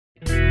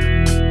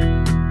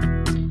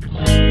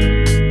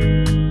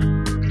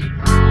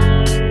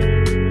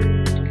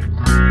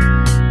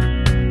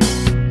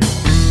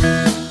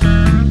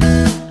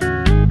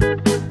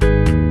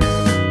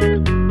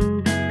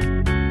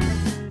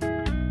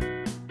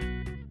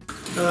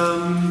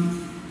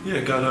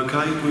Yeah, going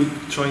okay. We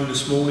trained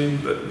this morning,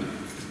 but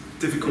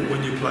difficult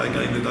when you play a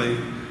game a day.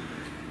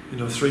 You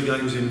know, 3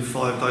 games in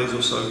 5 days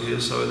or so here,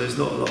 so there's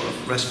not a lot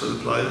of rest for the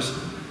players.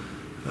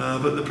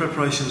 But the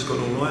preparation's gone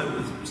all right.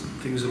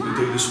 Things that we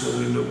do this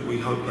morning that we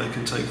hope they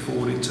can take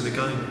forward into the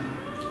game.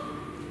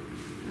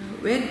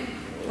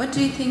 What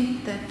do you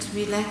think that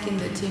we lack in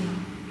the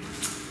team?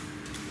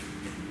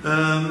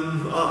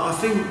 I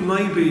think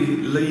maybe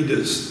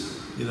leaders,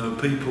 you know,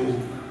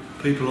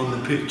 people on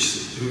the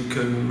pitch who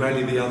can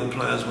rally the other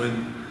players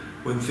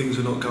when things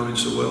are not going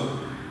so well.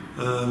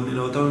 You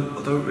know, I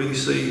don't really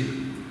see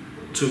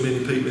too many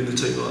people in the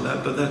team like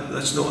that, but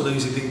that's not an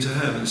easy thing to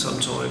have, and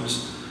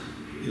sometimes,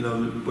 you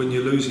know, when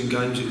you're losing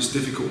games it's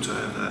difficult to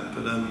have that,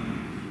 but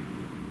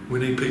we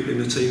need people in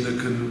the team that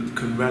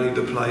can rally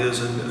the players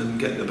and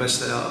get the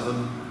best out of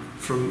them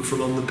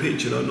from on the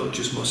pitch, you know, not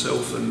just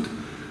myself and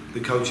the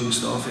coaching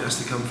staff, it has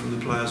to come from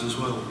the players as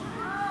well.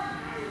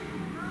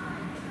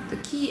 The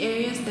key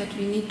areas that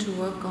we need to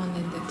work on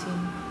in the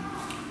team?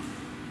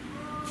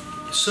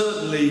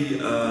 Certainly,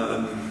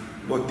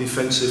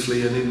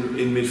 defensively and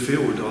in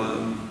midfield,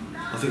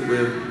 I think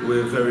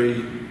we're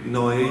very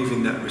naive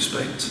in that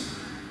respect.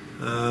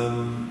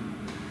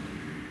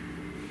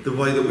 The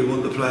way that we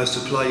want the players to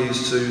play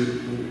is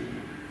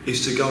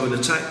to go and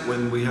attack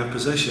when we have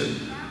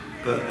possession.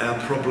 But our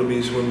problem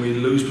is when we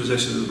lose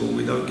possession of the ball,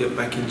 we don't get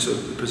back into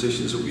the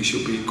positions that we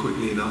should be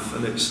quickly enough,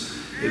 and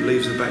it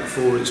leaves the back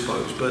four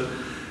exposed. But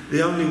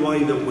the only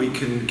way that we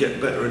can get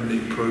better and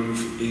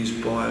improve is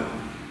by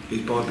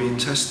being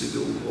tested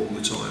all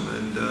the time,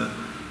 and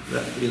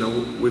that, you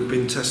know, we've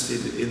been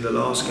tested in the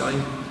last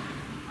game.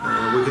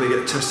 We're going to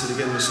get tested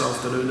again this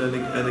afternoon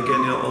and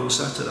again on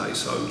Saturday.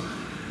 So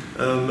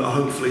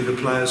hopefully the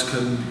players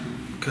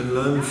can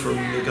learn from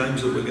the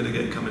games that we're going to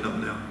get coming up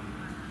now.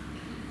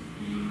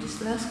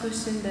 Just last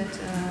question, that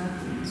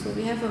so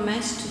we have a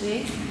match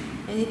today.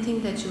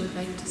 Anything that you would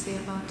like to say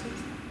about it?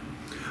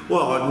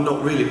 Well,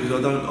 not really, because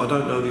I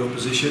don't know the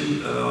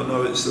opposition. I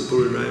know it's the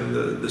Bhutan,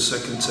 the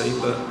second team,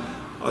 but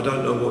I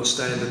don't know what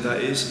standard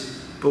that is.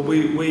 But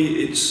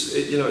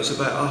it's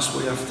about us.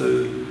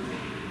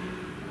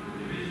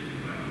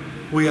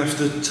 We have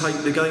to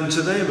take the game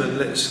to them, and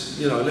let's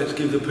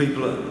give the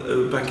people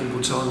who are back in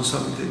Bhutan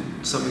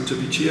something to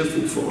be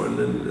cheerful for, and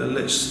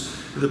let's,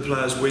 if the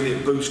players win,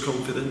 it boosts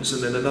confidence,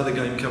 and then another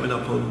game coming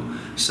up on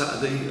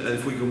Saturday, and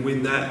if we can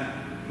win that,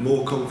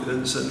 more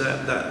confidence, and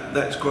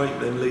that's great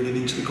then leading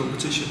into the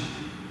competition.